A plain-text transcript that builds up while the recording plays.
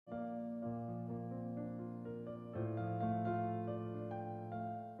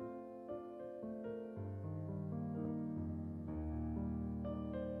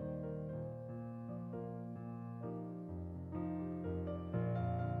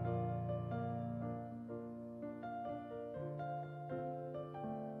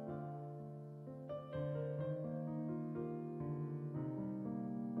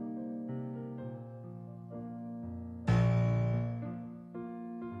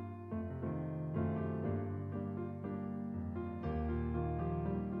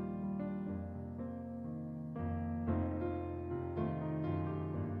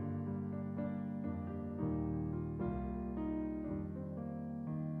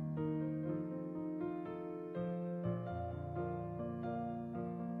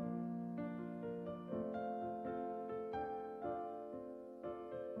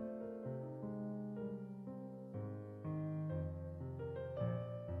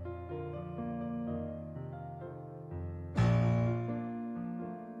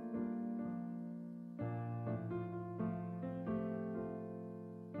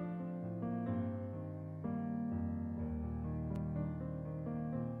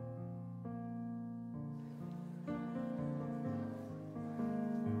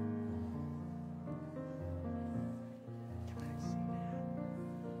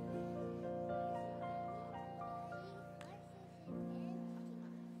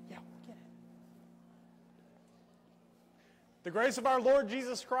The grace of our Lord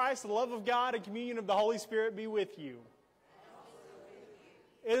Jesus Christ, the love of God, and communion of the Holy Spirit be with you.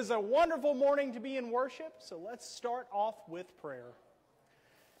 It is a wonderful morning to be in worship, so let's start off with prayer.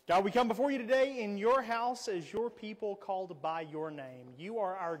 God, we come before you today in your house as your people called by your name. You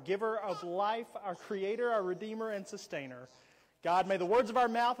are our giver of life, our creator, our redeemer, and sustainer. God, may the words of our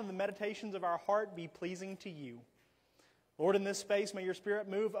mouth and the meditations of our heart be pleasing to you. Lord, in this space, may your Spirit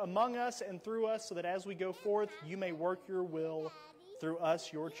move among us and through us so that as we go forth, you may work your will through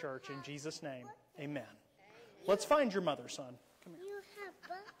us, your church. In Jesus' name, amen. Let's find your mother, son. Come here.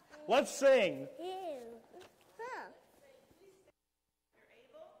 Let's sing.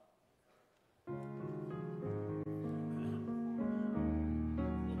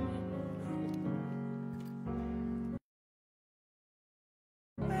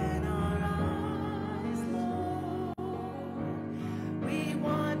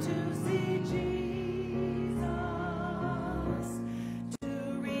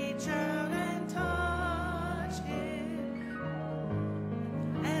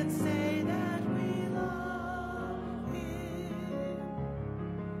 Say that we love.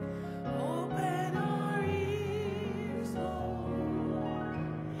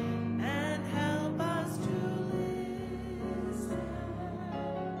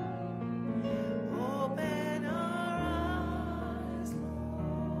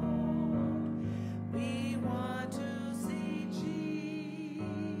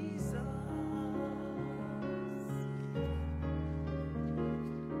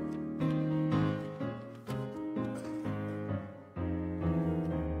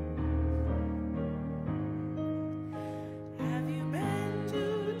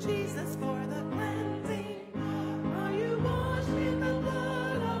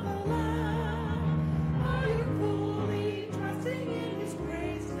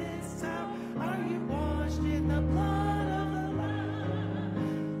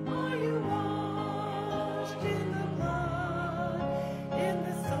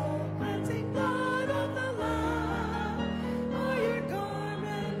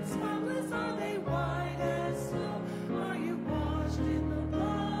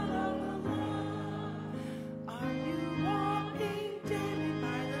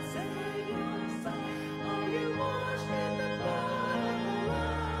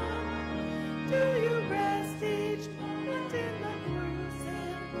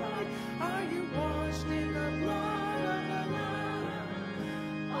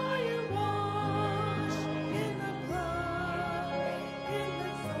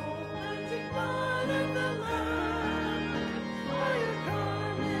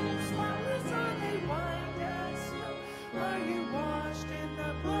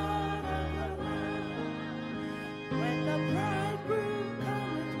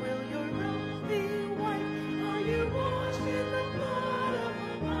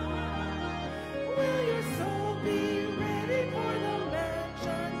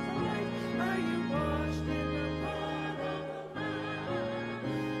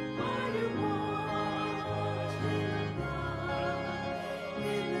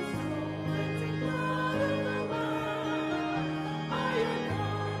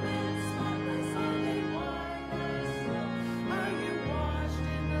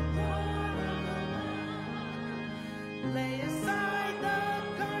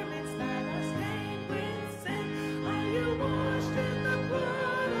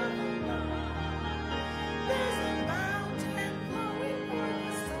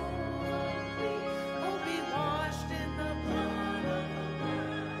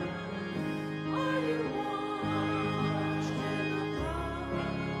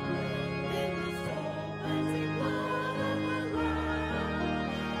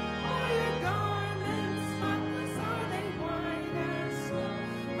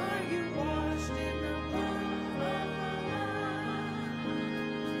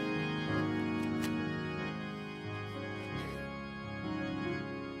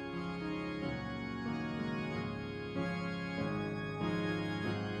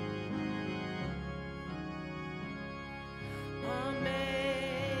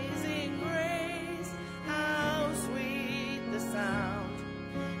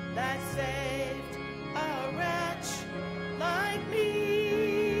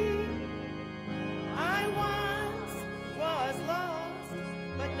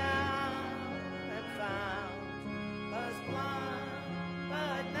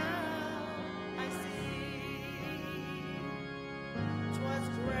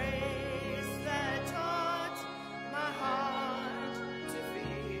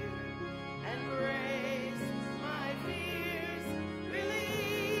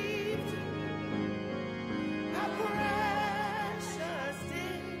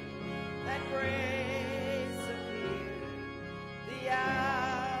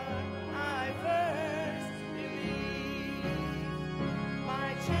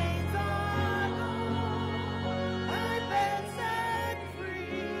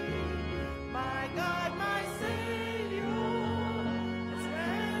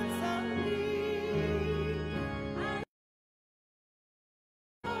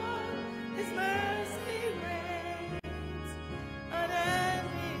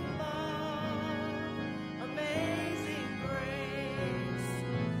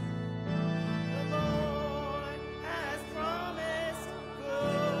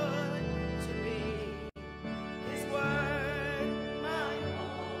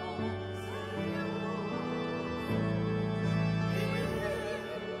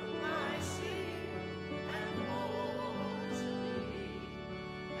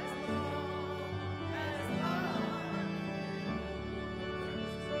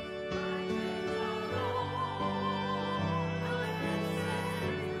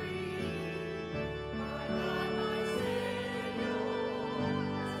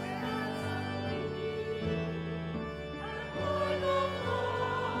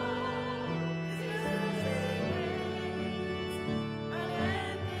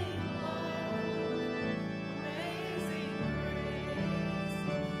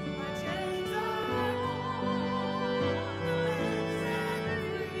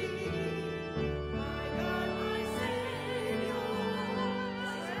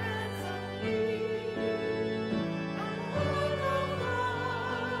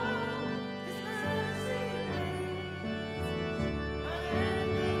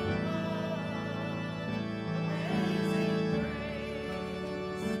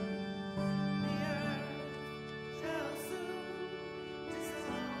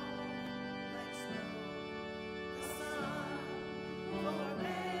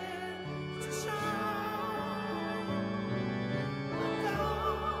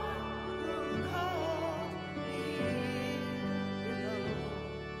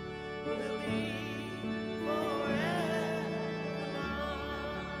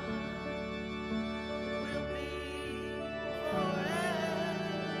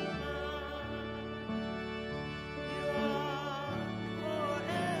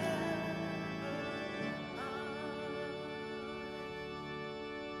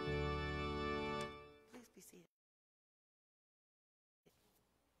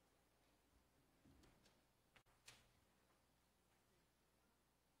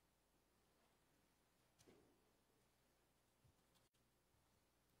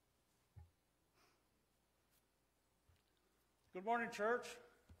 Good morning, church.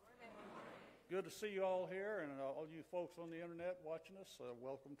 Good to see you all here, and all you folks on the internet watching us,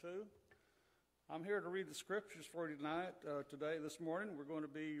 welcome too. I'm here to read the scriptures for you tonight. This morning, we're going to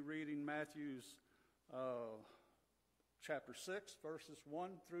be reading Matthew's chapter 6, verses 1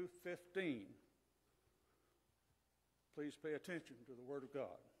 through 15. Please pay attention to the Word of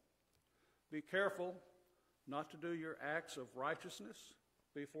God. Be careful not to do your acts of righteousness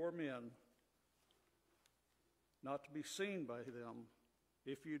before men, not to be seen by them.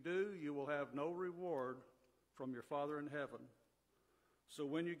 If you do, you will have no reward from your Father in heaven. So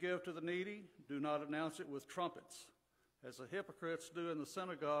when you give to the needy, do not announce it with trumpets, as the hypocrites do in the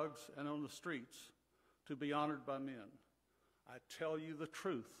synagogues and on the streets, to be honored by men. I tell you the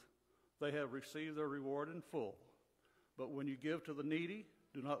truth, they have received their reward in full. But when you give to the needy,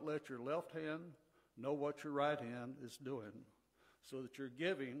 do not let your left hand know what your right hand is doing, so that your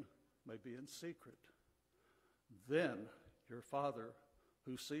giving may be in secret. Then your Father,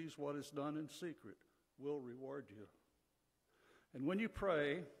 who sees what is done in secret, will reward you. And when you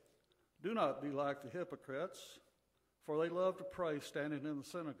pray, do not be like the hypocrites, for they love to pray standing in the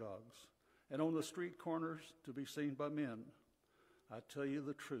synagogues and on the street corners to be seen by men. I tell you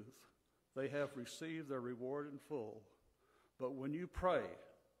the truth, they have received their reward in full. But when you pray,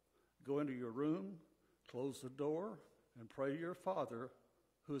 go into your room, close the door, and pray to your Father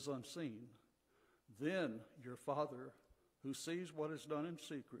who is unseen. Then your Father, who sees what is done in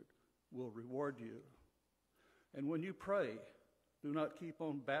secret, will reward you. And when you pray, do not keep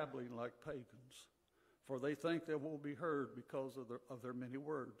on babbling like pagans, for they think they will be heard because of their many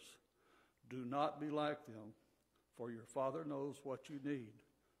words. Do not be like them, for your Father knows what you need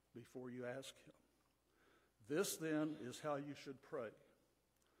before you ask him. This then is how you should pray.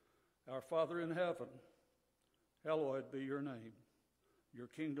 Our Father in heaven, hallowed be your name. Your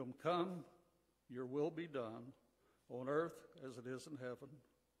kingdom come, your will be done, on earth as it is in heaven.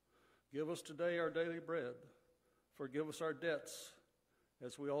 Give us today our daily bread. Forgive us our debts,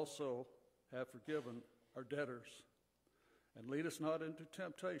 as we also have forgiven our debtors. And lead us not into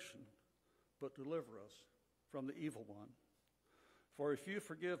temptation, but deliver us from the evil one. For if you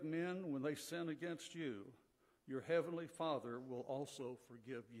forgive men when they sin against you, your heavenly Father will also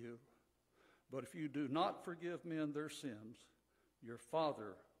forgive you. But if you do not forgive men their sins, your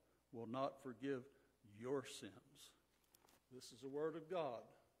Father will not forgive your sins. This is the word of God.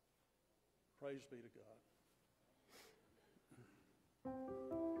 Praise be to God.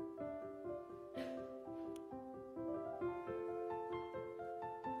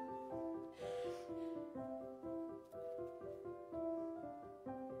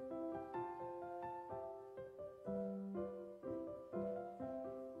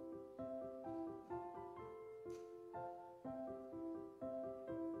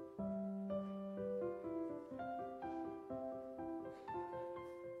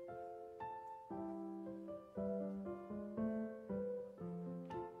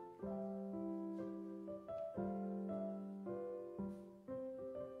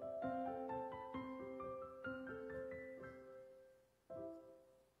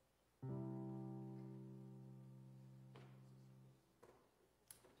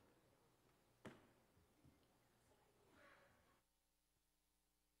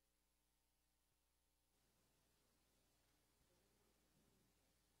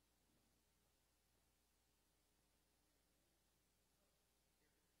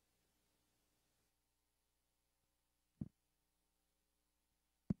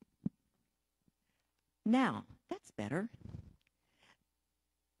 Now, that's better.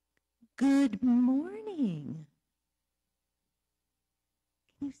 Good morning.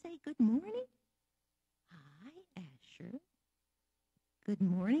 Can you say good morning? Hi, Asher. Good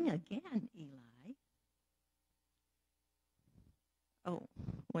morning again, Eli. Oh,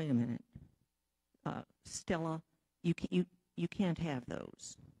 wait a minute. Stella, you can't have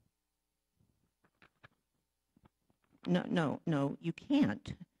those. No, you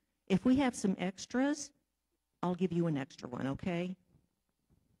can't. If we have some extras, I'll give you an extra one, okay?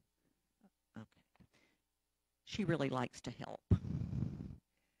 Okay. She really likes to help.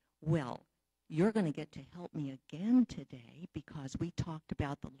 Well, you're going to get to help me again today because we talked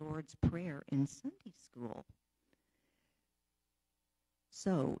about the Lord's Prayer in Sunday school.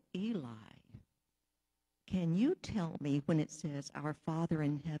 So, Eli, can you tell me when it says, "Our Father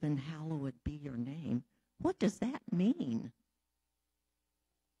in heaven, hallowed be your name," what does that mean?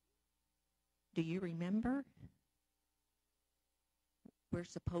 Do you remember? We're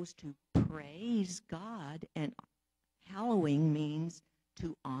supposed to praise God, and hallowing means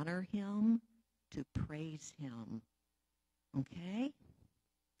to honor him, to praise him. Okay?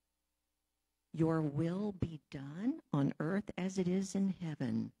 Your will be done on earth as it is in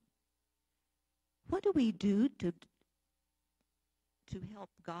heaven. What do we do to help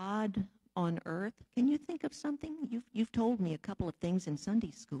God on earth? Can you think of something? You've told me a couple of things in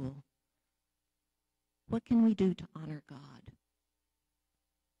Sunday school. What can we do to honor God?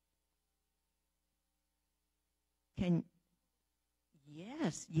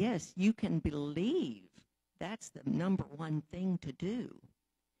 Yes, you can believe. That's the number one thing to do.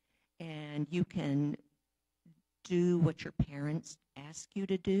 And you can do what your parents ask you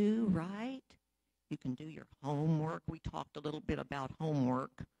to do, right? You can do your homework. We talked a little bit about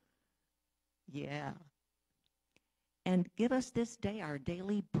homework. Yeah. And give us this day our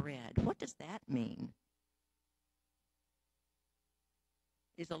daily bread. What does that mean?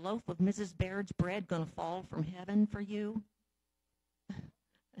 Is a loaf of Mrs. Baird's bread going to fall from heaven for you?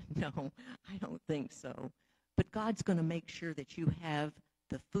 No, I don't think so. But God's going to make sure that you have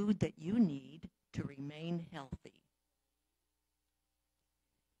the food that you need to remain healthy.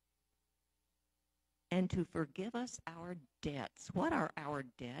 And to forgive us our debts. What are our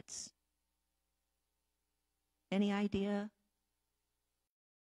debts? Any idea?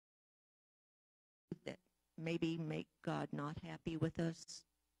 That maybe make God not happy with us?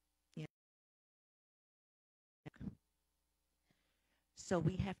 Yeah. So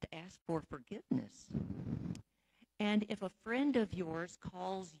we have to ask for forgiveness. And if a friend of yours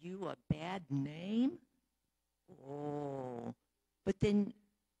calls you a bad name, but then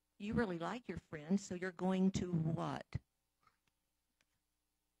you really like your friend, so you're going to what?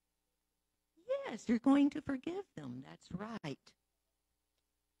 Yes, you're going to forgive them. That's right.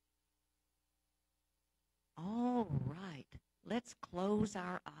 All right. Let's close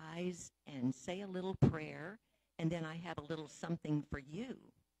our eyes and say a little prayer, and then I have a little something for you.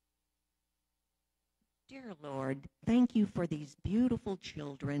 Dear Lord, thank you for these beautiful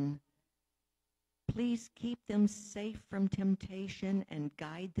children. Please keep them safe from temptation and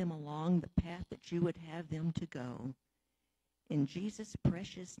guide them along the path that you would have them to go. In Jesus'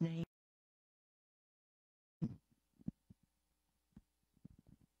 precious name.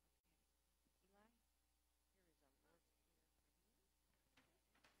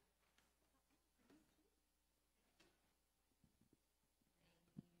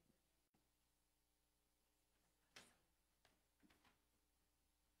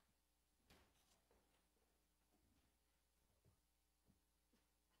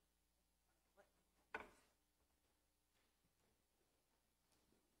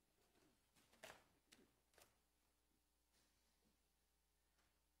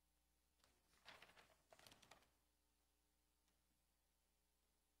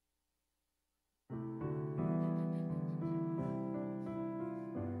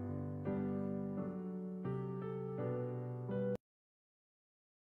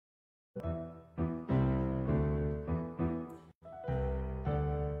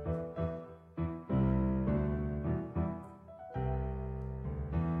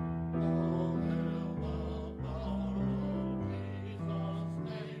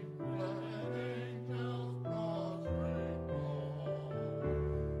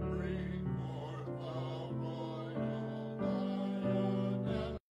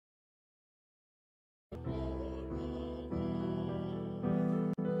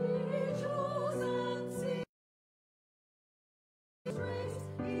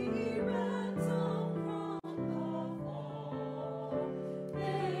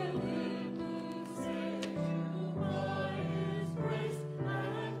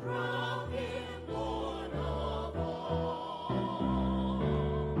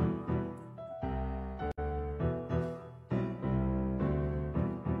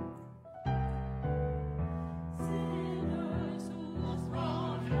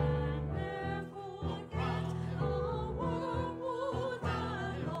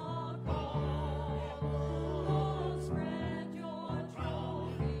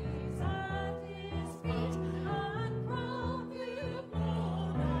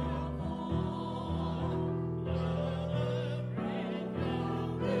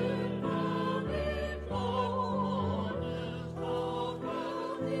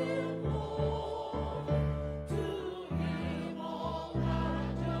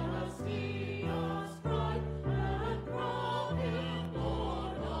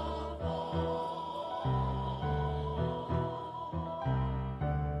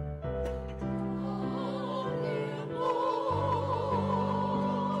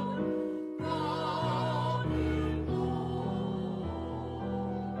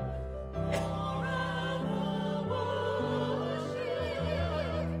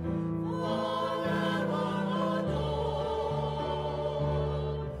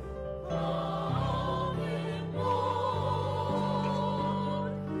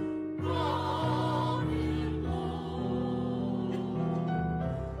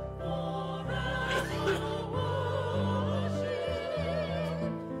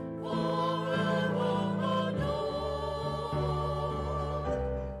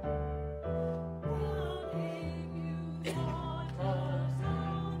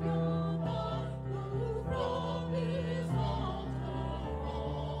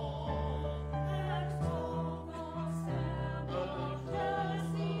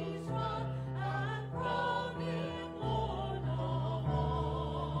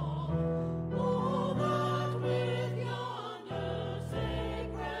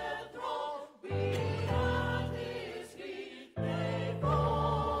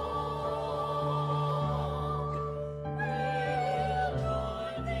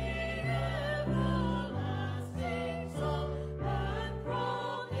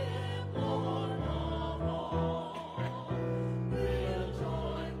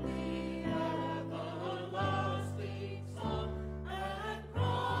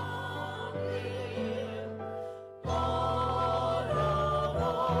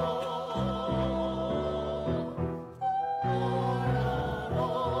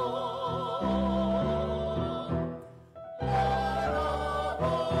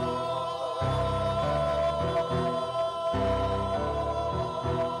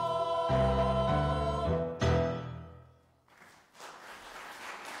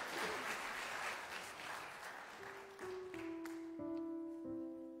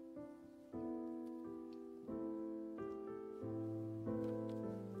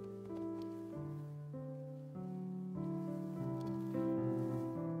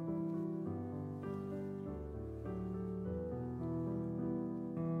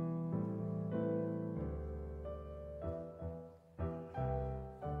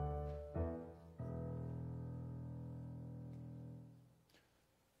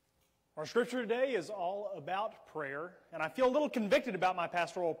 Our scripture today is all about prayer, and I feel a little convicted about my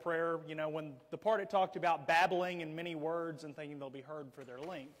pastoral prayer, when the part it talked about babbling in many words and thinking they'll be heard for their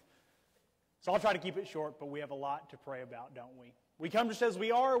length. So I'll try to keep it short, but we have a lot to pray about, don't we? We come just as we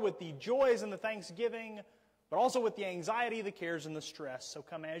are with the joys and the thanksgiving, but also with the anxiety, the cares, and the stress. So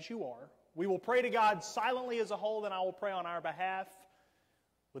come as you are. We will pray to God silently as a whole, then I will pray on our behalf.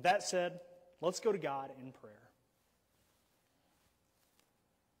 With that said, let's go to God in prayer.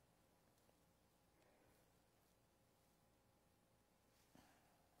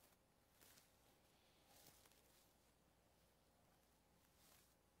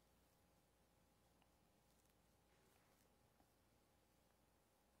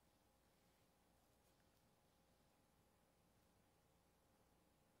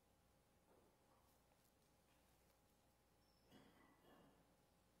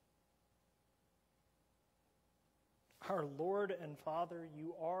 Our Lord and Father,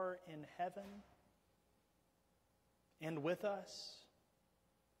 you are in heaven and with us,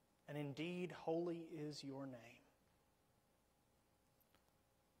 and indeed holy is your name.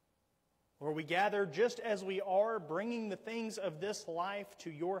 Lord, we gather just as we are, bringing the things of this life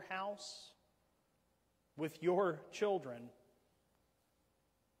to your house with your children,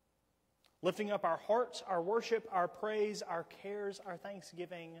 lifting up our hearts, our worship, our praise, our cares, our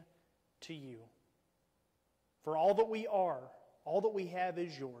thanksgiving to you. For all that we are, all that we have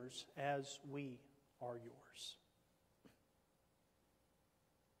is yours, as we are yours.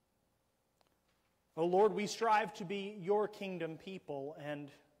 O Lord, we strive to be your kingdom people,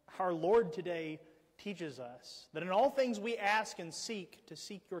 and our Lord today teaches us that in all things we ask and seek to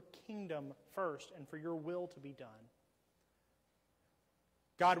seek your kingdom first and for your will to be done.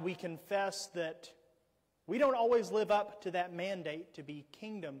 God, we confess that we don't always live up to that mandate to be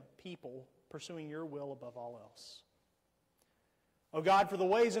kingdom people, pursuing your will above all else. Oh God, for the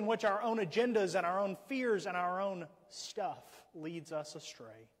ways in which our own agendas and our own fears and our own stuff leads us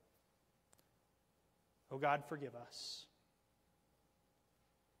astray. Oh God, forgive us.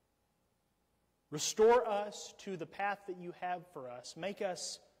 Restore us to the path that you have for us. Make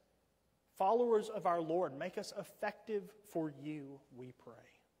us followers of our Lord. Make us effective for you, we pray.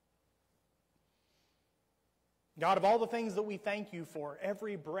 God, of all the things that we thank you for,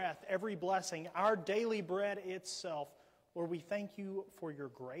 every breath, every blessing, our daily bread itself, Lord, we thank you for your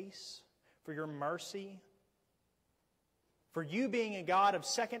grace, for your mercy, for you being a God of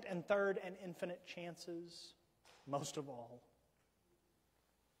second and third and infinite chances, most of all.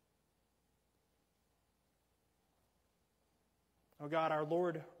 Oh God, our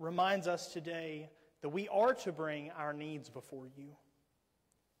Lord reminds us today that we are to bring our needs before you.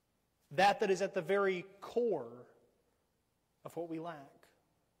 That is at the very core of what we lack.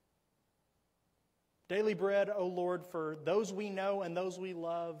 Daily bread, O Lord, for those we know and those we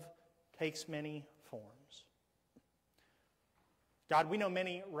love, takes many forms. God, we know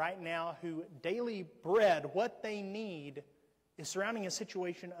many right now who daily bread, what they need, is surrounding a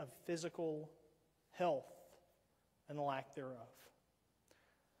situation of physical health and the lack thereof.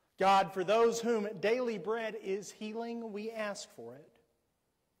 God, for those whom daily bread is healing, we ask for it.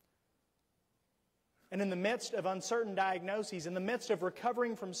 And in the midst of uncertain diagnoses, in the midst of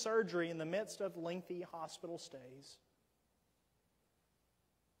recovering from surgery, in the midst of lengthy hospital stays,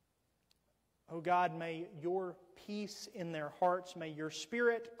 oh God, may your peace in their hearts, may your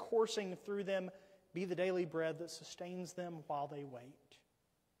Spirit coursing through them be the daily bread that sustains them while they wait,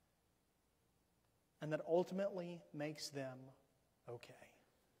 and that ultimately makes them okay.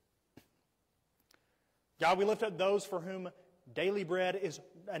 God, we lift up those for whom daily bread is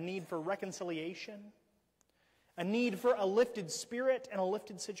a need for reconciliation, a need for a lifted spirit and a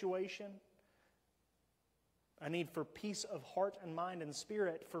lifted situation, a need for peace of heart and mind and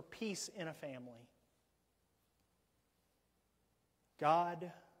spirit, for peace in a family. God,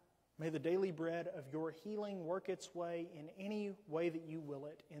 may the daily bread of your healing work its way in any way that you will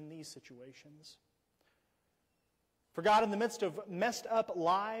it in these situations. For God, in the midst of messed up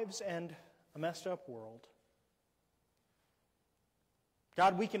lives and a messed up world,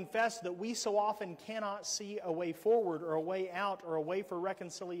 God, we confess that we so often cannot see a way forward or a way out or a way for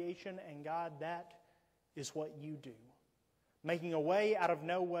reconciliation, and God, that is what you do. Making a way out of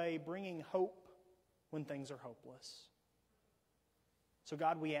no way, bringing hope when things are hopeless. So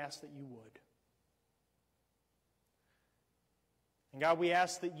God, we ask that you would. And God, we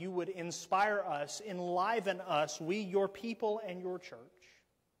ask that you would inspire us, enliven us, we, your people and your church,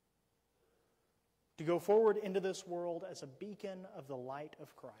 to go forward into this world as a beacon of the light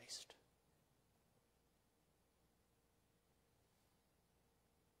of Christ.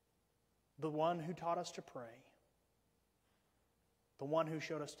 The one who taught us to pray. the one who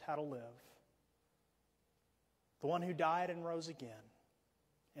showed us how to live, the one who died and rose again,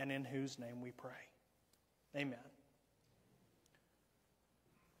 and in whose name we pray. Amen.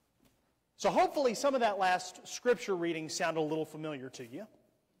 So hopefully some of that last scripture reading sounded a little familiar to you.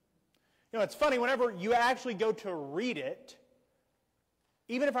 You know, it's funny, whenever you actually go to read it,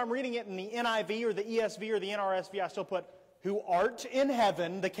 even if I'm reading it in the NIV or the ESV or the NRSV, I still put, who art in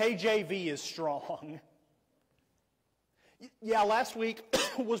heaven. The KJV is strong. Yeah, last week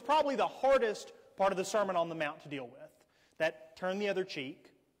was probably the hardest part of the Sermon on the Mount to deal with. That turn the other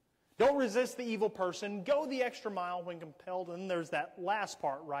cheek. Don't resist the evil person. Go the extra mile when compelled. And there's that last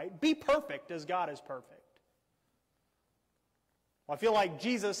part, right? Be perfect as God is perfect. Well, I feel like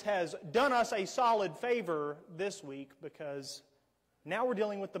Jesus has done us a solid favor this week because now we're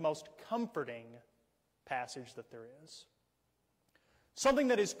dealing with the most comforting passage that there is. Something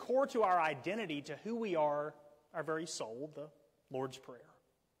that is core to our identity, to who we are, our very soul, the Lord's Prayer.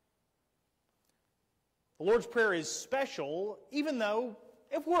 The Lord's Prayer is special, even though,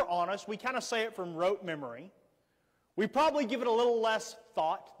 if we're honest, we kind of say it from rote memory. We probably give it a little less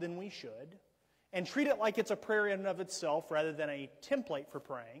thought than we should, and treat it like it's a prayer in and of itself rather than a template for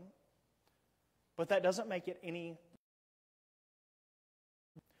praying. But that doesn't make it any.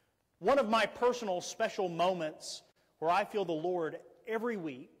 One of my personal special moments where I feel the Lord every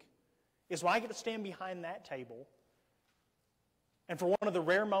week is when I get to stand behind that table and for one of the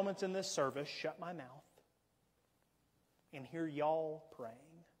rare moments in this service, shut my mouth and hear y'all praying.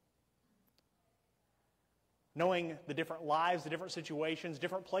 Knowing the different lives, the different situations,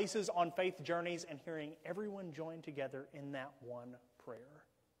 different places on faith journeys, and hearing everyone join together in that one prayer.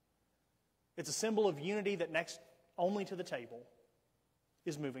 It's a symbol of unity that next only to the table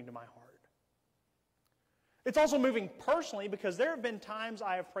is moving to my heart. It's also moving personally because there have been times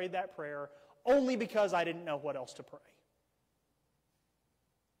I have prayed that prayer only because I didn't know what else to pray.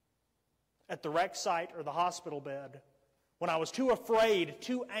 At the wreck site or the hospital bed, when I was too afraid,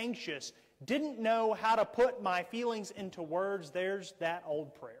 too anxious, didn't know how to put my feelings into words, there's that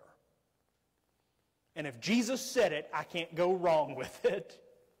old prayer. And if Jesus said it, I can't go wrong with it.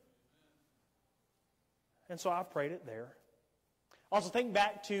 And so I've prayed it there. Also think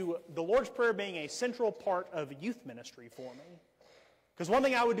back to the Lord's Prayer being a central part of youth ministry for me. Because one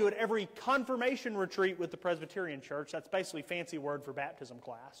thing I would do at every confirmation retreat with the Presbyterian Church, that's basically fancy word for baptism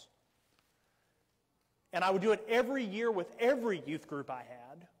class. And I would do it every year with every youth group I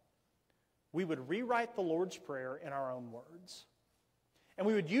had. We would rewrite the Lord's Prayer in our own words. And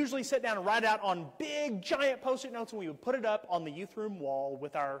we would usually sit down and write it out on big, giant Post-it notes, and we would put it up on the youth room wall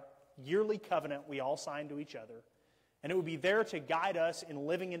with our yearly covenant we all signed to each other. And it would be there to guide us in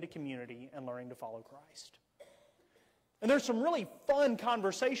living into community and learning to follow Christ. And there's some really fun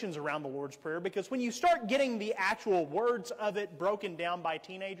conversations around the Lord's Prayer because when you start getting the actual words of it broken down by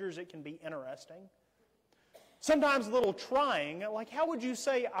teenagers, it can be interesting. Sometimes a little trying, like how would you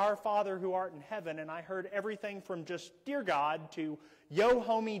say, Our Father who art in heaven? And I heard everything from just, Dear God, to Yo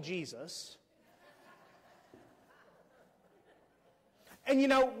homie Jesus. And you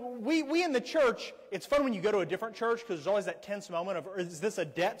know, we in the church, it's fun when you go to a different church because there's always that tense moment of, is this a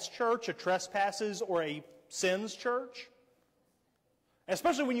debts church, a trespasses, or a sins church?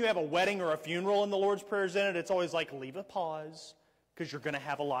 Especially when you have a wedding or a funeral and the Lord's Prayer's in it, it's always like, leave a pause because you're going to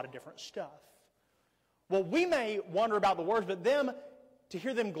have a lot of different stuff. Well, we may wonder about the words, but to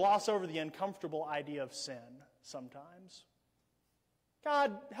hear them gloss over the uncomfortable idea of sin sometimes.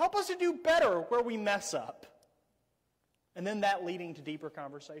 God, help us to do better where we mess up. And then that leading to deeper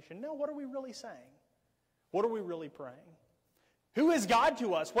conversation. No, what are we really saying? What are we really praying? Who is God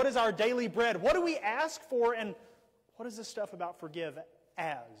to us? What is our daily bread? What do we ask for? And what is this stuff about forgive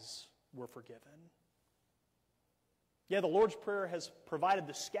as we're forgiven? Yeah, the Lord's Prayer has provided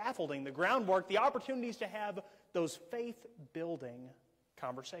the scaffolding, the groundwork, the opportunities to have those faith-building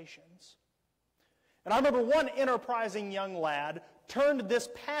conversations. And I remember one enterprising young lad turned this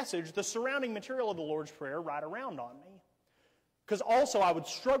passage, the surrounding material of the Lord's Prayer, right around on me. Because also I would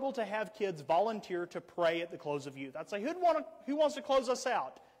struggle to have kids volunteer to pray at the close of youth. I'd say, who wants to close us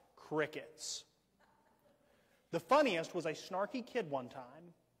out? Crickets. The funniest was a snarky kid one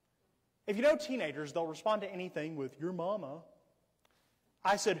time. If you know teenagers, they'll respond to anything with, your mama.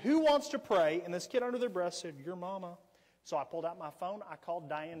 I said, who wants to pray? And this kid under their breath said, your mama. So I pulled out my phone. I called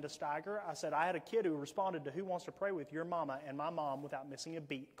Diane DeSteiger. I said, I had a kid who responded to who wants to pray with your mama. And my mom, without missing a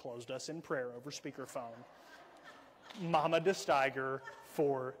beat, closed us in prayer over speakerphone. Mama DeSteiger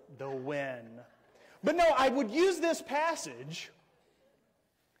for the win. But no, I would use this passage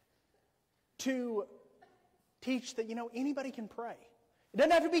to teach that, anybody can pray. It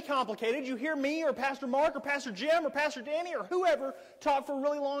doesn't have to be complicated. You hear me or Pastor Mark or Pastor Jim or Pastor Danny or whoever talk for a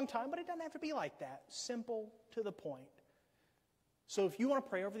really long time, but it doesn't have to be like that. Simple, to the point. So if you want to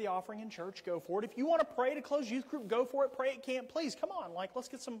pray over the offering in church, go for it. If you want to pray to close youth group, go for it. Pray at camp, please. Come on, let's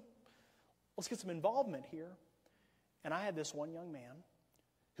get some involvement here. And I had this one young man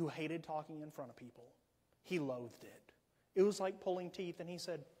who hated talking in front of people. He loathed it. It was like pulling teeth, and he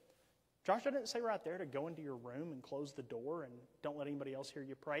said, Josh, I didn't say right there to go into your room and close the door and don't let anybody else hear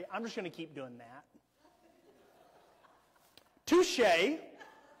you pray. I'm just going to keep doing that. Touché.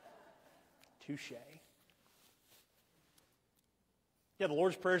 Touché. Yeah, the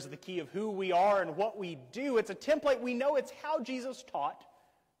Lord's Prayer is the key of who we are and what we do. It's a template. We know it's how Jesus taught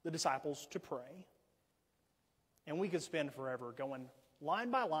the disciples to pray. And we could spend forever going line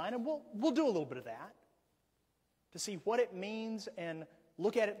by line, and we'll do a little bit of that to see what it means and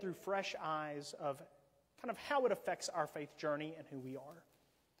look at it through fresh eyes of kind of how it affects our faith journey and who we are.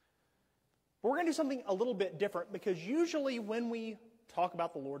 But we're going to do something a little bit different, because usually when we talk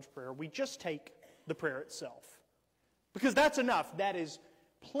about the Lord's Prayer, we just take the prayer itself. Because that's enough. That is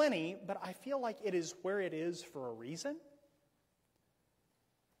plenty, but I feel like it is where it is for a reason.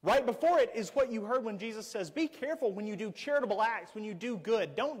 Right before it is what you heard when Jesus says, be careful when you do charitable acts, when you do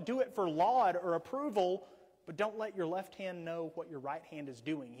good. Don't do it for laud or approval, but don't let your left hand know what your right hand is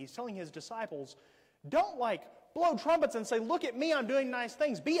doing. He's telling his disciples, don't blow trumpets and say, look at me, I'm doing nice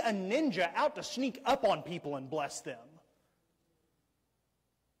things. Be a ninja out to sneak up on people and bless them.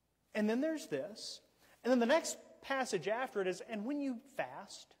 And then there's this. And then the next passage after it is, and when you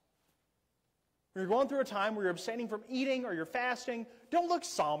fast, when you're going through a time where you're abstaining from eating or you're fasting, don't look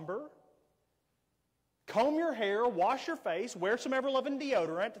somber. Comb your hair, wash your face, wear some ever-loving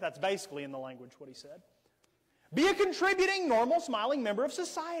deodorant. That's basically in the language what he said. Be a contributing, normal, smiling member of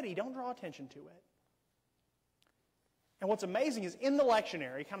society. Don't draw attention to it. And what's amazing is in the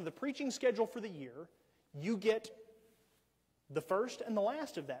lectionary, kind of the preaching schedule for the year, you get the first and the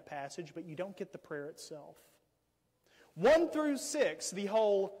last of that passage, but you don't get the prayer itself. 1 through 6, the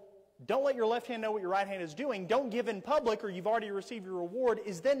whole don't let your left hand know what your right hand is doing, don't give in public or you've already received your reward,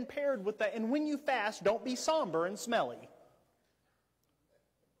 is then paired with that, and when you fast, don't be somber and smelly.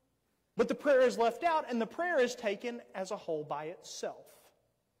 But the prayer is left out, and the prayer is taken as a whole by itself.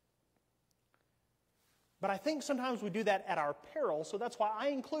 But I think sometimes we do that at our peril, so that's why I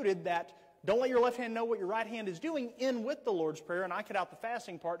included that don't let your left hand know what your right hand is doing in with the Lord's Prayer, and I cut out the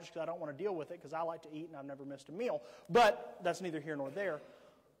fasting part just because I don't want to deal with it, because I like to eat and I've never missed a meal. But that's neither here nor there.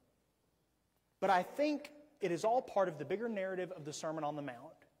 But I think it is all part of the bigger narrative of the Sermon on the Mount,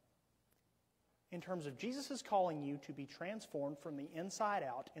 in terms of Jesus is calling you to be transformed from the inside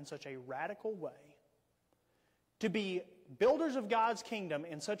out in such a radical way, to be builders of God's kingdom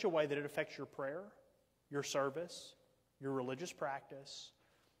in such a way that it affects your prayer, your service, your religious practice,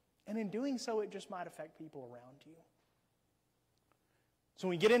 and in doing so, it just might affect people around you. So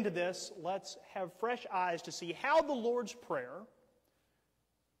when we get into this, let's have fresh eyes to see how the Lord's Prayer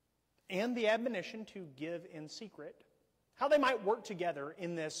and the admonition to give in secret, how they might work together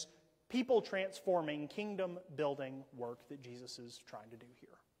in this people-transforming, kingdom-building work that Jesus is trying to do here.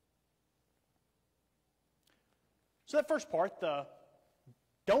 So that first part, the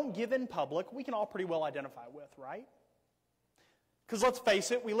don't give in public, we can all pretty well identify with, right? Because let's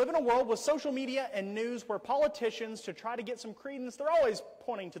face it, we live in a world with social media and news where politicians, to try to get some credence, they're always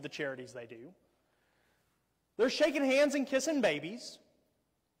pointing to the charities they do. They're shaking hands and kissing babies.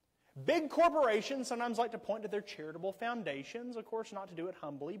 Big corporations sometimes like to point to their charitable foundations, of course not to do it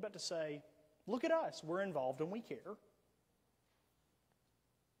humbly, but to say, look at us, we're involved and we care.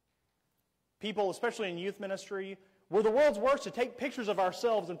 People, especially in youth ministry, we're the world's worst to take pictures of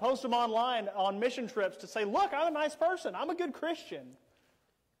ourselves and post them online on mission trips to say, look, I'm a nice person, I'm a good Christian.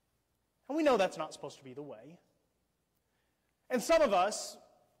 And we know that's not supposed to be the way. And some of us,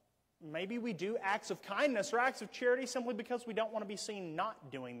 maybe we do acts of kindness or acts of charity simply because we don't want to be seen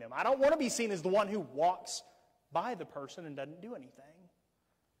not doing them. I don't want to be seen as the one who walks by the person and doesn't do anything.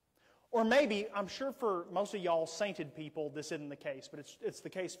 Or maybe, I'm sure for most of y'all sainted people this isn't the case, but it's the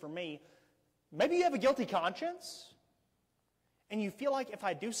case for me. Maybe you have a guilty conscience, and you feel like if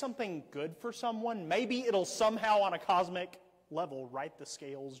I do something good for someone, maybe it'll somehow on a cosmic level right the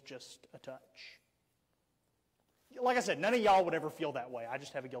scales just a touch. Like I said, none of y'all would ever feel that way. I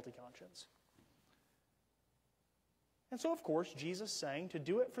just have a guilty conscience. And so, of course, Jesus is saying to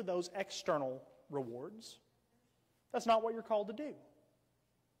do it for those external rewards. That's not what you're called to do.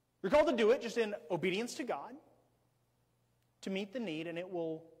 You're called to do it just in obedience to God, to meet the need, and it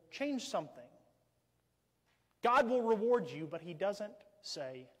will change something. God will reward you, but He doesn't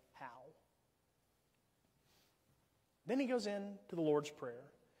say how. Then he goes into the Lord's Prayer.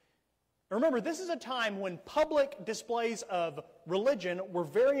 Remember, this is a time when public displays of religion were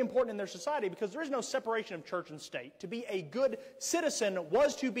very important in their society because there is no separation of church and state. To be a good citizen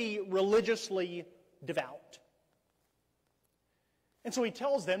was to be religiously devout. And so he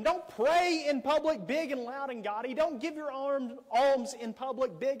tells them, don't pray in public big and loud and gaudy. Don't give your alms in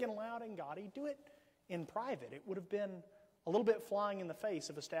public big and loud and gaudy. Do it in private. It would have been a little bit flying in the face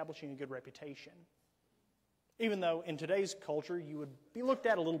of establishing a good reputation. Even though in today's culture you would be looked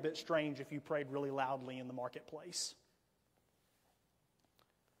at a little bit strange if you prayed really loudly in the marketplace.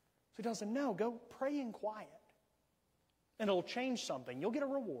 So he tells them, no, go pray in quiet. And it'll change something. You'll get a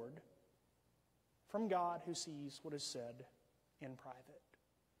reward from God who sees what is said in private.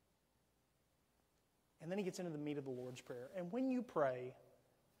 And then he gets into the meat of the Lord's Prayer. And when you pray,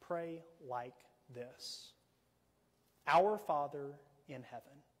 pray like this. Our Father in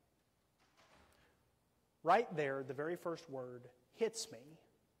heaven. Right there, the very first word hits me.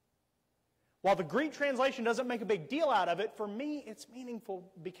 While the Greek translation doesn't make a big deal out of it, for me it's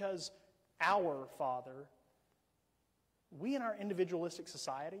meaningful because our Father, we in our individualistic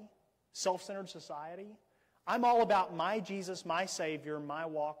society, self-centered society, I'm all about my Jesus, my Savior, my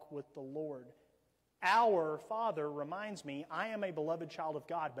walk with the Lord. Our Father reminds me I am a beloved child of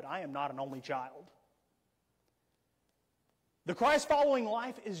God, but I am not an only child. The Christ-following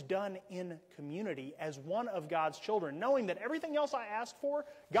life is done in community as one of God's children, knowing that everything else I ask for,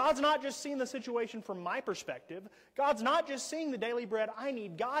 God's not just seeing the situation from my perspective. God's not just seeing the daily bread I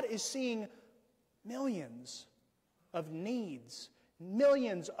need. God is seeing millions of needs,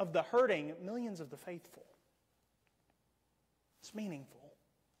 millions of the hurting, millions of the faithful. It's meaningful.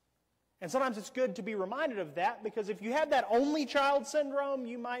 And sometimes it's good to be reminded of that because if you have that only child syndrome,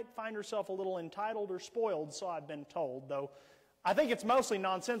 you might find yourself a little entitled or spoiled, so I've been told, though I think it's mostly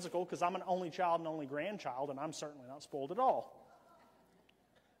nonsensical because I'm an only child and only grandchild, and I'm certainly not spoiled at all.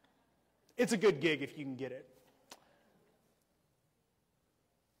 It's a good gig if you can get it.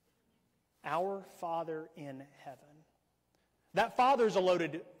 Our Father in heaven. That Father's a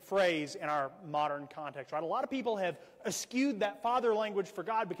loaded phrase in our modern context, right? A lot of people have eschewed that father language for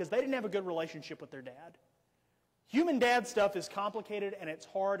God because they didn't have a good relationship with their dad. Human dad stuff is complicated and it's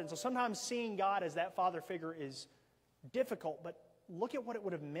hard, and so sometimes seeing God as that father figure is difficult, but look at what it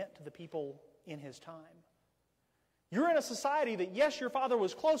would have meant to the people in his time. You're in a society that, yes, your father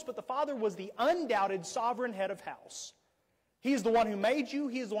was close, but the father was the undoubted sovereign head of house. He is the one who made you.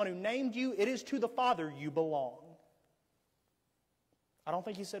 He is the one who named you. It is to the Father you belong. I don't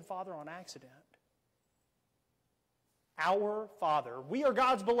think he said Father on accident. Our Father. We are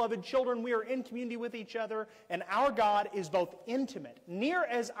God's beloved children. We are in community with each other, and our God is both intimate, near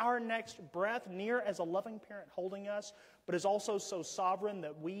as our next breath, near as a loving parent holding us, but is also so sovereign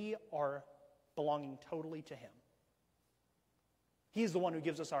that we are belonging totally to Him. He is the one who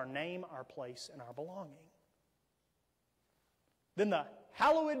gives us our name, our place, and our belonging. Then the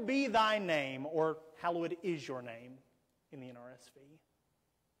hallowed be thy name, or hallowed is your name in the NRSV.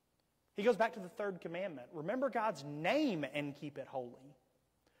 He goes back to the third commandment. Remember God's name and keep it holy.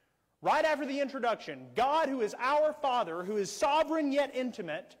 Right after the introduction, God, who is our Father, who is sovereign yet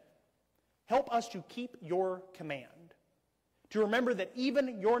intimate, help us to keep your command. To remember that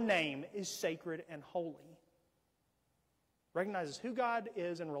even your name is sacred and holy. Recognizes who God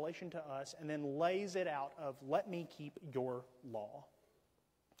is in relation to us and then lays it out of, let me keep your law.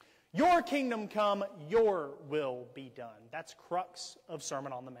 Your kingdom come, your will be done. That's crux of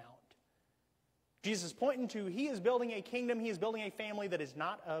Sermon on the Mount. Jesus is pointing to, he is building a kingdom, he is building a family that is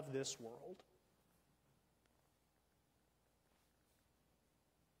not of this world.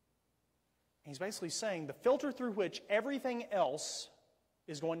 He's basically saying the filter through which everything else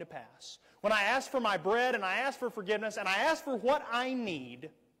is going to pass. When I ask for my bread and I ask for forgiveness and I ask for what I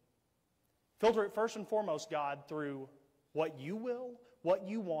need, filter it first and foremost, God, through what you will, what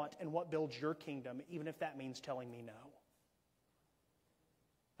you want, and what builds your kingdom, even if that means telling me no.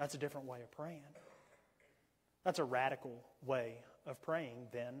 That's a different way of praying. That's a radical way of praying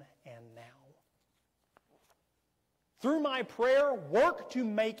then and now. Through my prayer, work to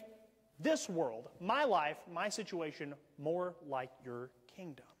make this world, my life, my situation, more like your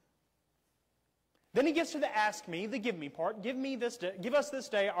kingdom. Then he gets to the ask me, the give me part. Give us this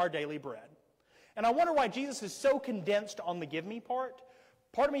day our daily bread. And I wonder why Jesus is so condensed on the give me part.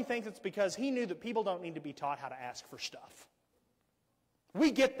 Part of me thinks it's because he knew that people don't need to be taught how to ask for stuff. We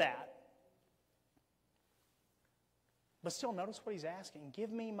get that. But still, notice what he's asking.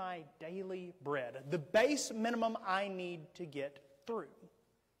 Give me my daily bread, the base minimum I need to get through.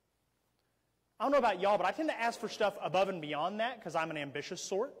 I don't know about y'all, but I tend to ask for stuff above and beyond that because I'm an ambitious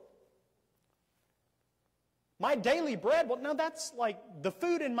sort. My daily bread, well, no, that's like the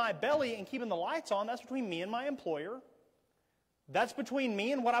food in my belly and keeping the lights on. That's between me and my employer. That's between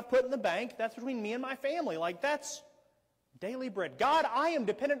me and what I've put in the bank. That's between me and my family. Like, that's daily bread. God, I am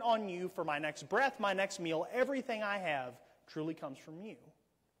dependent on you for my next breath, my next meal. Everything I have truly comes from you.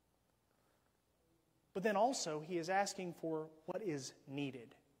 But then also, he is asking for what is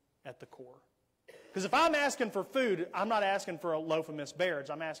needed at the core. Because if I'm asking for food, I'm not asking for a loaf of Miss Baird's.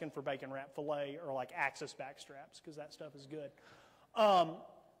 I'm asking for bacon wrap filet or like Axis backstraps, because that stuff is good.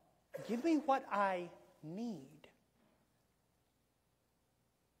 Give me what I need.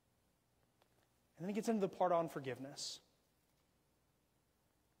 And then he gets into the part on forgiveness.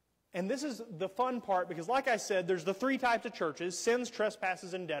 And this is the fun part, because like I said, there's the three types of churches: sins,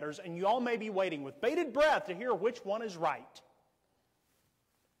 trespasses, and debtors. And you all may be waiting with bated breath to hear which one is right.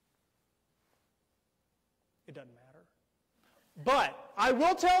 It doesn't matter. But I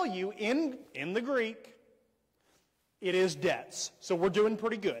will tell you, in the Greek, it is debts. So we're doing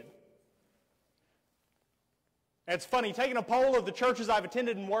pretty good. It's funny, taking a poll of the churches I've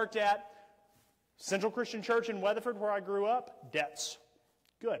attended and worked at, Central Christian Church in Weatherford, where I grew up, debts.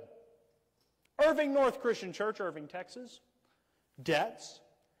 Good. Irving North Christian Church, Irving, Texas, debts.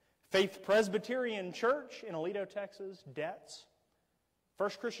 Faith Presbyterian Church in Aledo, Texas, debts.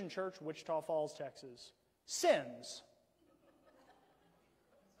 First Christian Church, Wichita Falls, Texas, sins.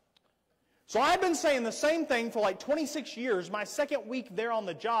 So I've been saying the same thing for like 26 years. My second week there on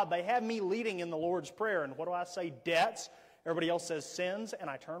the job, they have me leading in the Lord's Prayer. And what do I say? Debts. Everybody else says sins, and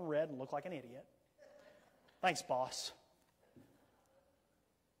I turn red and look like an idiot. Thanks, boss.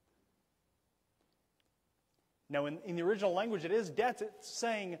 Now, in the original language, it is debts. It's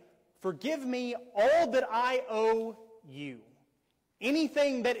saying, forgive me all that I owe you.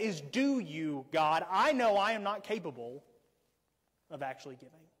 Anything that is due you, God, I know I am not capable of actually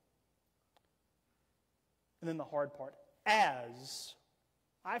giving. And then the hard part, as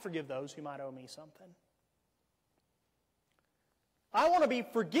I forgive those who might owe me something. I want to be,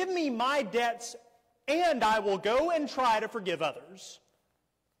 forgive me my debts, and I will go and try to forgive others.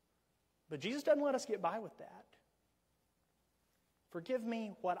 But Jesus doesn't let us get by with that. Forgive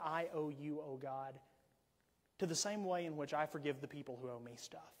me what I owe you, O God, to the same way in which I forgive the people who owe me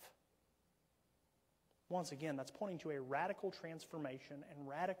stuff. Once again, that's pointing to a radical transformation and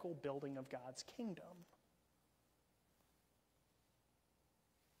radical building of God's kingdom.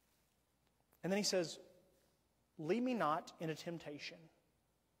 And then he says, lead me not into temptation.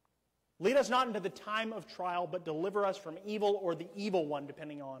 Lead us not into the time of trial, but deliver us from evil, or the evil one,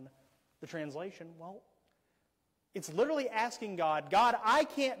 depending on the translation. Well, it's literally asking God, God, I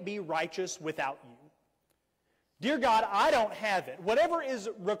can't be righteous without you. Dear God, I don't have it. Whatever is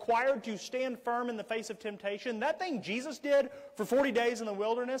required to stand firm in the face of temptation, that thing Jesus did for 40 days in the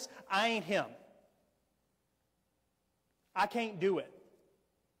wilderness, I ain't him. I can't do it.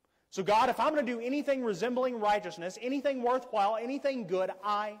 So God, if I'm going to do anything resembling righteousness, anything worthwhile, anything good,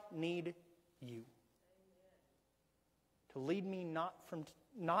 I need you. To lead me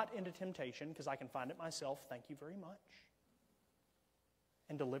not into temptation, because I can find it myself, thank you very much.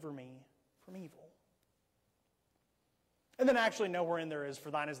 And deliver me from evil. And then actually nowhere in there is, for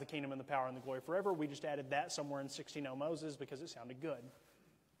thine is the kingdom and the power and the glory forever. We just added that somewhere in 16 O Moses because it sounded good.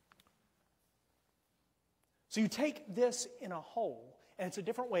 So you take this in a whole, and it's a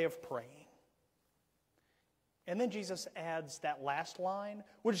different way of praying. And then Jesus adds that last line,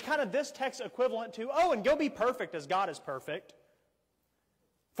 which is kind of this text equivalent to, oh, and go be perfect as God is perfect.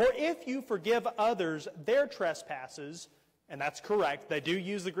 For if you forgive others their trespasses, and that's correct, they do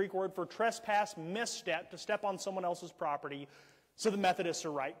use the Greek word for trespass, misstep, to step on someone else's property, so the Methodists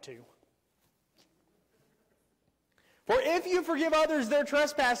are right too. For if you forgive others their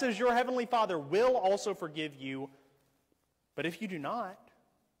trespasses, your heavenly Father will also forgive you. But if you do not,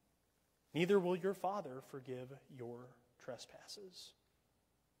 neither will your Father forgive your trespasses.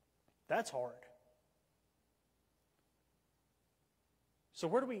 That's hard. So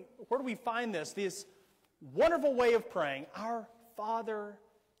where do we find this wonderful way of praying? Our Father,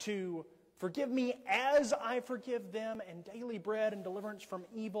 to forgive me as I forgive them, and daily bread and deliverance from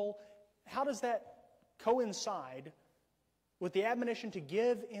evil. How does that coincide with the admonition to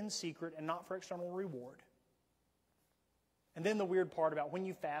give in secret and not for external reward? And then the weird part about when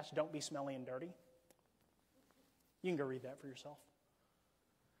you fast, don't be smelly and dirty. You can go read that for yourself.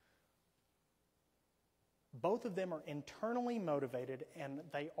 Both of them are internally motivated, and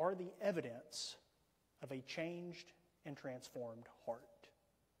they are the evidence of a changed and transformed heart.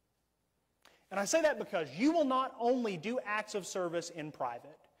 And I say that because you will not only do acts of service in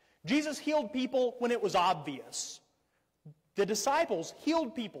private. Jesus healed people when it was obvious. The disciples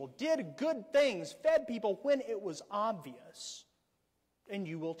healed people, did good things, fed people when it was obvious. And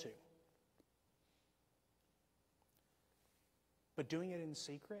you will too. But doing it in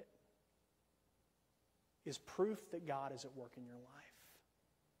secret is proof that God is at work in your life.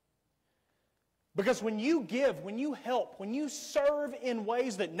 Because when you give, when you help, when you serve in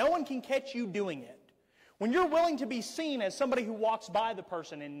ways that no one can catch you doing it, when you're willing to be seen as somebody who walks by the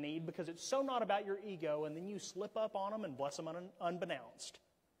person in need because it's so not about your ego, and then you slip up on them and bless them unbeknownst,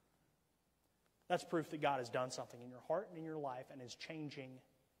 that's proof that God has done something in your heart and in your life and is changing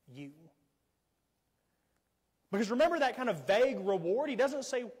you. Because remember that kind of vague reward? He doesn't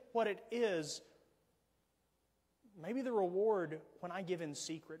say what it is. Maybe the reward when I give in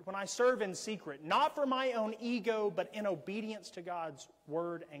secret, when I serve in secret, not for my own ego, but in obedience to God's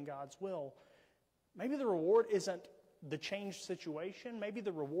word and God's will. Maybe the reward isn't the changed situation. Maybe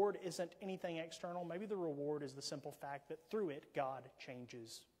the reward isn't anything external. Maybe the reward is the simple fact that through it, God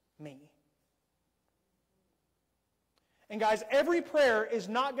changes me. And guys, every prayer is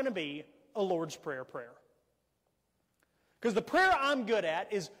not going to be a Lord's Prayer prayer. Because the prayer I'm good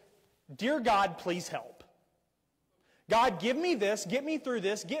at is, "Dear God, please help. God, give me this, get me through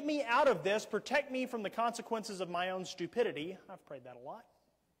this, get me out of this, protect me from the consequences of my own stupidity." I've prayed that a lot.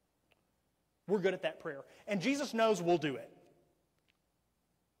 We're good at that prayer. And Jesus knows we'll do it.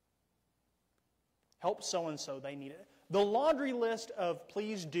 Help so-and-so, they need it. The laundry list of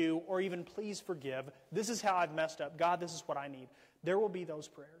please do or even please forgive, this is how I've messed up. God, this is what I need. There will be those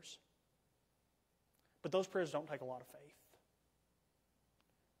prayers. But those prayers don't take a lot of faith.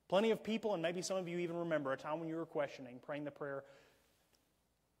 Plenty of people, and maybe some of you even remember a time when you were questioning, praying the prayer,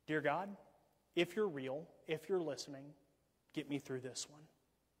 "Dear God, if you're real, if you're listening, get me through this one."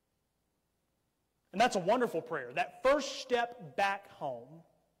 And that's a wonderful prayer, that first step back home.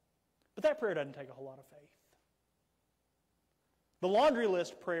 But that prayer doesn't take a whole lot of faith. The laundry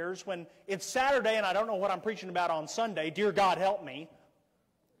list prayers, when it's Saturday and I don't know what I'm preaching about on Sunday, "Dear God, help me."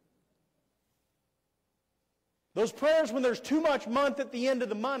 Those prayers when there's too much month at the end of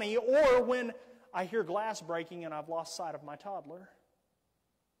the money, or when I hear glass breaking and I've lost sight of my toddler,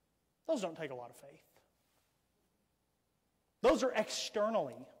 those don't take a lot of faith. Those are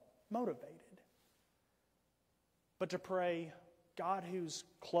externally motivated. But to pray, "God who's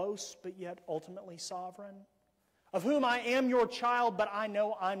close but yet ultimately sovereign, of whom I am your child, but I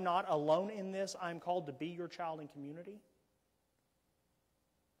know I'm not alone in this. I'm called to be your child in community.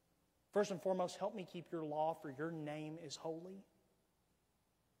 First and foremost, help me keep your law, for your name is holy."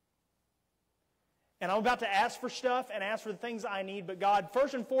 And I'm about to ask for stuff and ask for the things I need, but God,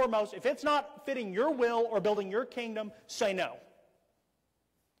 first and foremost, if it's not fitting your will or building your kingdom, say no.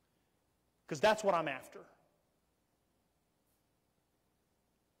 Because that's what I'm after.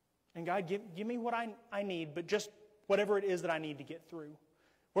 And God, give me what I need, but just whatever it is that I need to get through.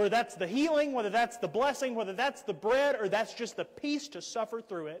 Whether that's the healing, whether that's the blessing, whether that's the bread, or that's just the peace to suffer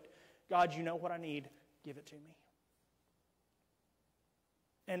through it. God, you know what I need. Give it to me.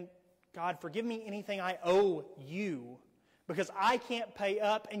 And God, forgive me anything I owe you, because I can't pay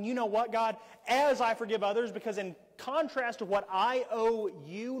up. And you know what, God? As I forgive others, because in contrast to what I owe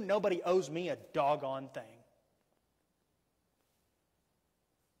you, nobody owes me a doggone thing.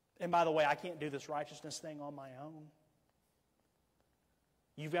 And by the way, I can't do this righteousness thing on my own.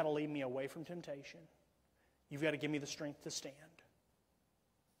 You've got to lead me away from temptation. You've got to give me the strength to stand.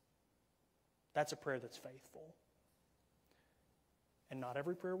 That's a prayer that's faithful. And not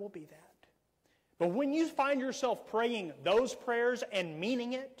every prayer will be that. But when you find yourself praying those prayers and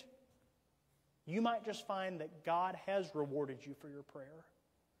meaning it, you might just find that God has rewarded you for your prayer.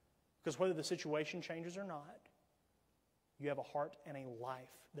 Because whether the situation changes or not, you have a heart and a life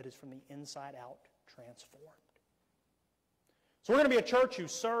that is from the inside out transformed. So we're going to be a church who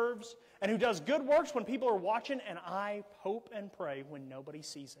serves and who does good works when people are watching, and I hope and pray when nobody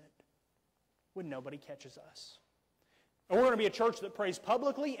sees it, when nobody catches us. And we're going to be a church that prays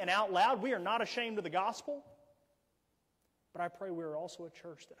publicly and out loud. We are not ashamed of the gospel. But I pray we are also a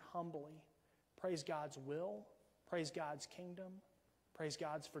church that humbly prays God's will, prays God's kingdom, prays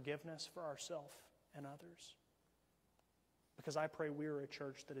God's forgiveness for ourselves and others. Because I pray we are a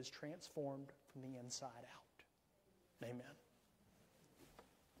church that is transformed from the inside out. Amen.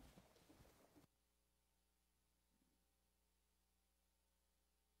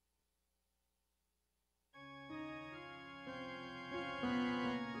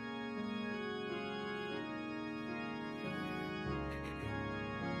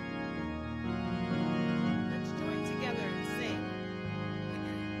 Let's join together and sing.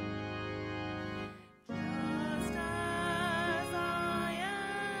 Just as I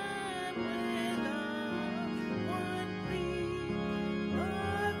am without one plea.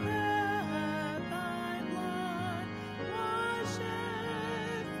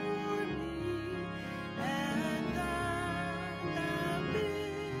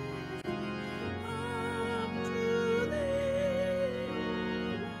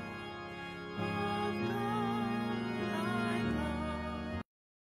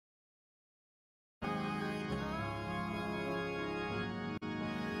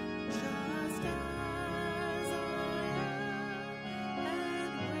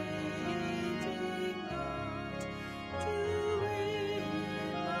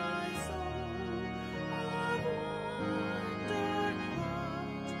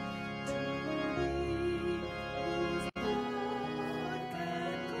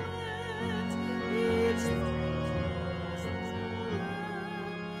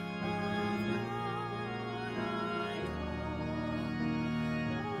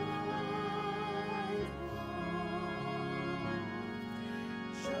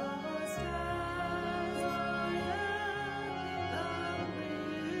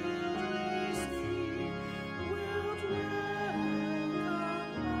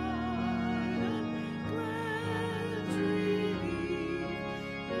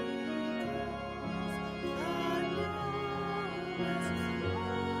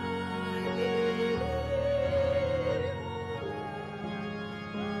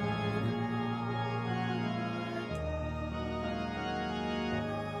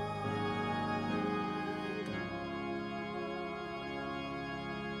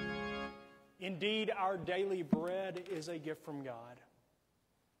 Indeed, our daily bread is a gift from God,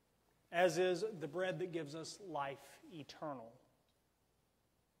 as is the bread that gives us life eternal,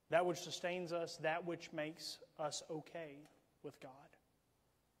 that which sustains us, that which makes us okay with God.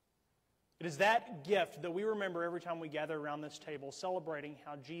 It is that gift that we remember every time we gather around this table, celebrating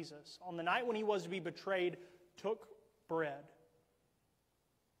how Jesus, on the night when he was to be betrayed, took bread.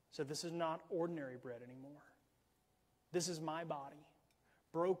 So this is not ordinary bread anymore. This is my body,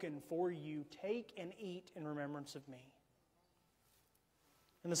 broken for you. Take and eat in remembrance of me.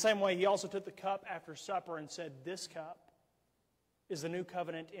 In the same way, he also took the cup after supper and said, this cup is the new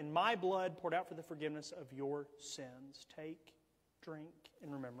covenant in my blood poured out for the forgiveness of your sins. Take, drink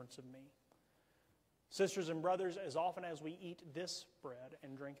in remembrance of me. Sisters and brothers, as often as we eat this bread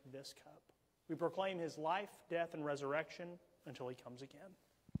and drink this cup, we proclaim his life, death, and resurrection until he comes again.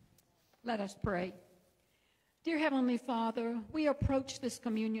 Let us pray. Dear Heavenly Father, we approach this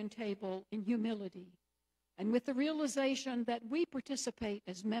communion table in humility and with the realization that we participate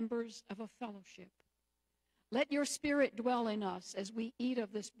as members of a fellowship. Let your Spirit dwell in us as we eat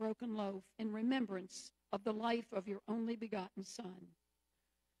of this broken loaf in remembrance of the life of your only begotten Son.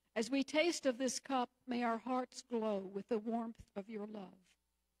 As we taste of this cup, may our hearts glow with the warmth of your love.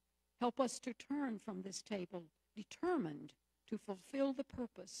 Help us to turn from this table, determined to fulfill the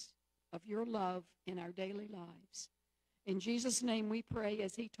purpose of your love in our daily lives. In Jesus' name we pray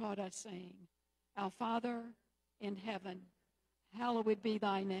as he taught us, saying, Our Father in heaven, hallowed be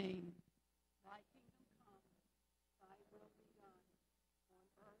thy name. Thy kingdom come, thy will be done, on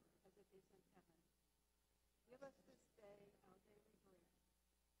earth as it is in heaven. Give us this day our daily bread,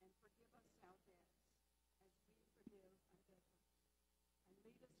 and forgive us our debts, as we forgive our debtors. And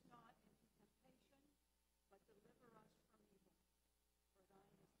lead us not into temptation, but deliver us from evil. For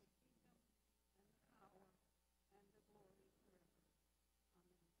thine is the kingdom, and the power, and the glory forever.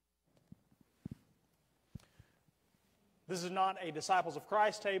 Amen. This is not a Disciples of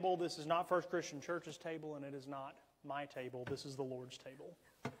Christ table. This is not First Christian Church's table, and it is not my table. This is the Lord's table.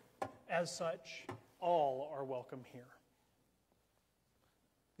 As such, all are welcome here.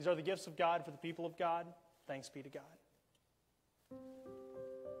 These are the gifts of God for the people of God. Thanks be to God.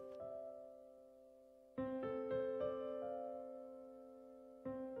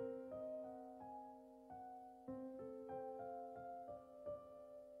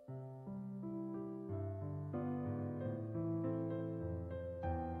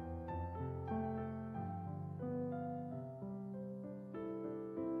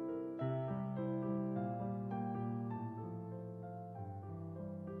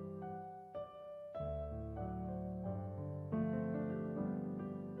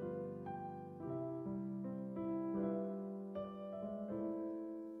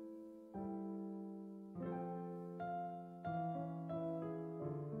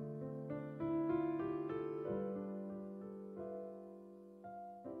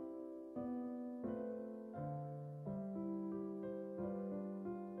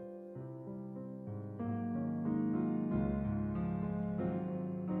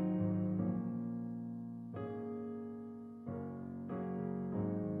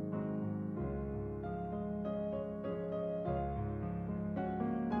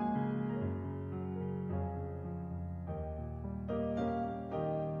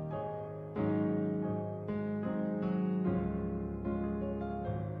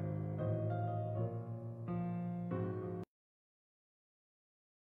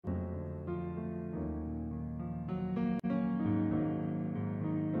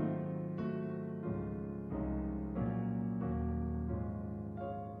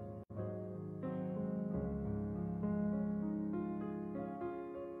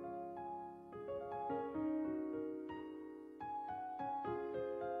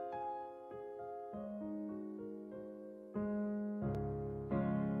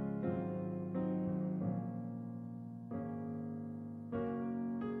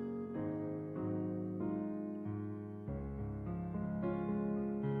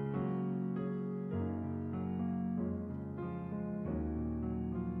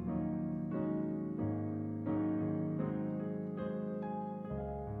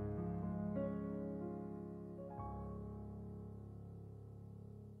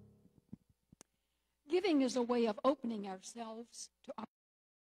 Giving is a way of opening ourselves to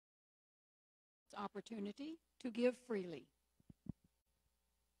opportunity to give freely.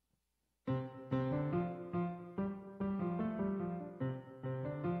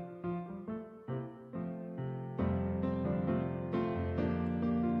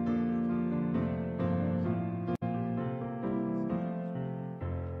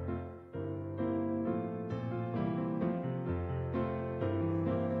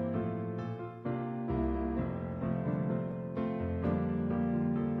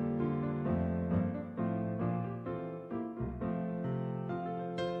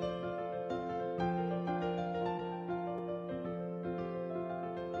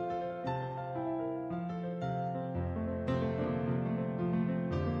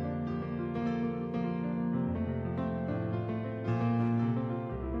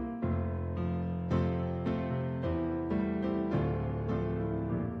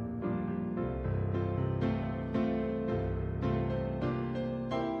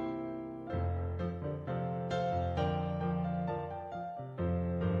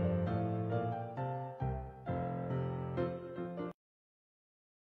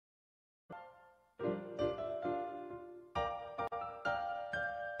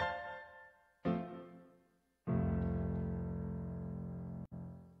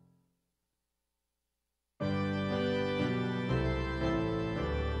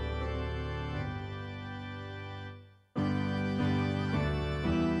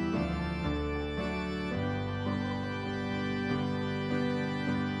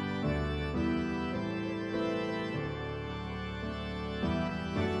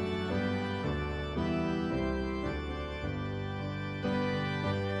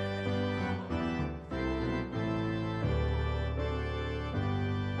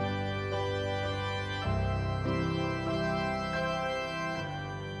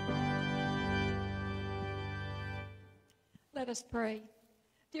 Let us pray.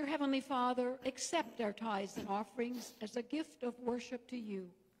 Dear Heavenly Father, accept our tithes and offerings as a gift of worship to you.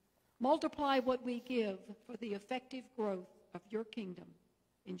 Multiply what we give for the effective growth of your kingdom.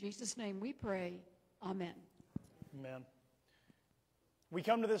 In Jesus' name we pray. Amen. Amen. We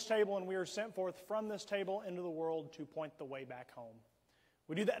come to this table and we are sent forth from this table into the world to point the way back home.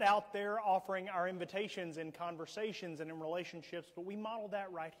 We do that out there offering our invitations in conversations and in relationships, but we model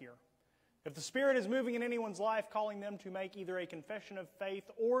that right here. If the Spirit is moving in anyone's life, calling them to make either a confession of faith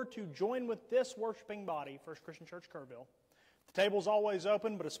or to join with this worshiping body, First Christian Church Kerrville, the table's always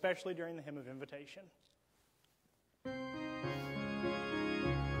open, but especially during the hymn of invitation.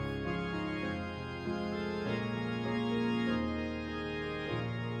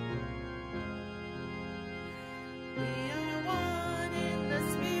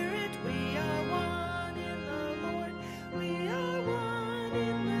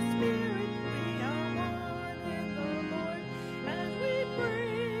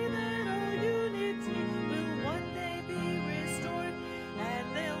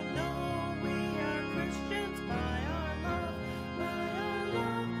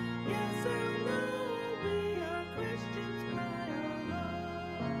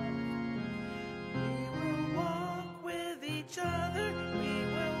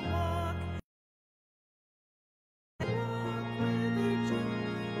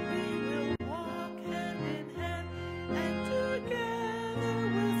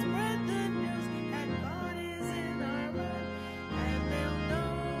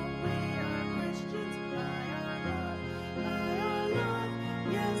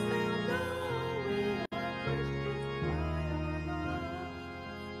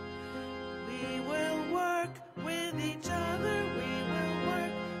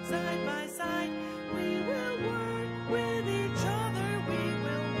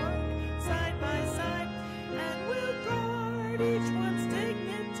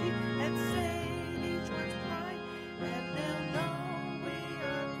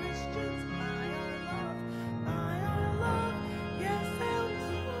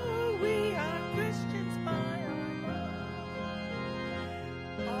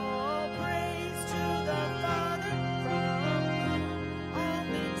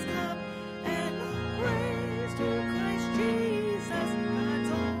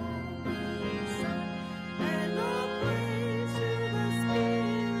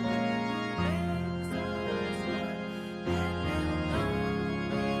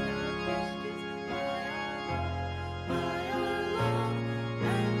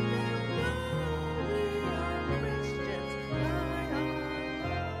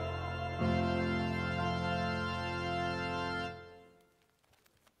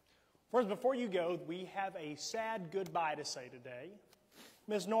 Friends, before you go, we have a sad goodbye to say today.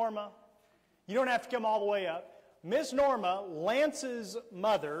 Ms. Norma, you don't have to come all the way up. Ms. Norma, Lance's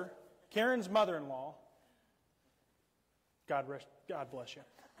mother, Karen's mother-in-law, God bless you,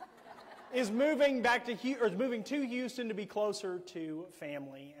 is moving to Houston to be closer to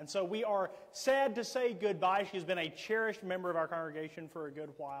family. And so we are sad to say goodbye. She's been a cherished member of our congregation for a good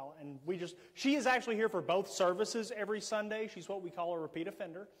while. And she is actually here for both services every Sunday. She's what we call a repeat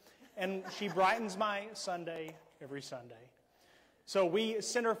offender. And she brightens my Sunday every Sunday. So we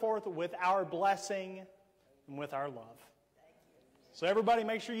send her forth with our blessing and with our love. So everybody,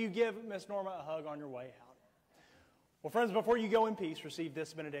 make sure you give Miss Norma a hug on your way out. Well, friends, before you go in peace, receive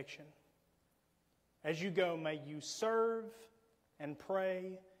this benediction. As you go, may you serve and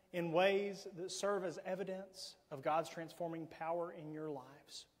pray in ways that serve as evidence of God's transforming power in your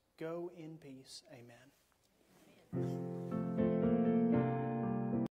lives. Go in peace. Amen.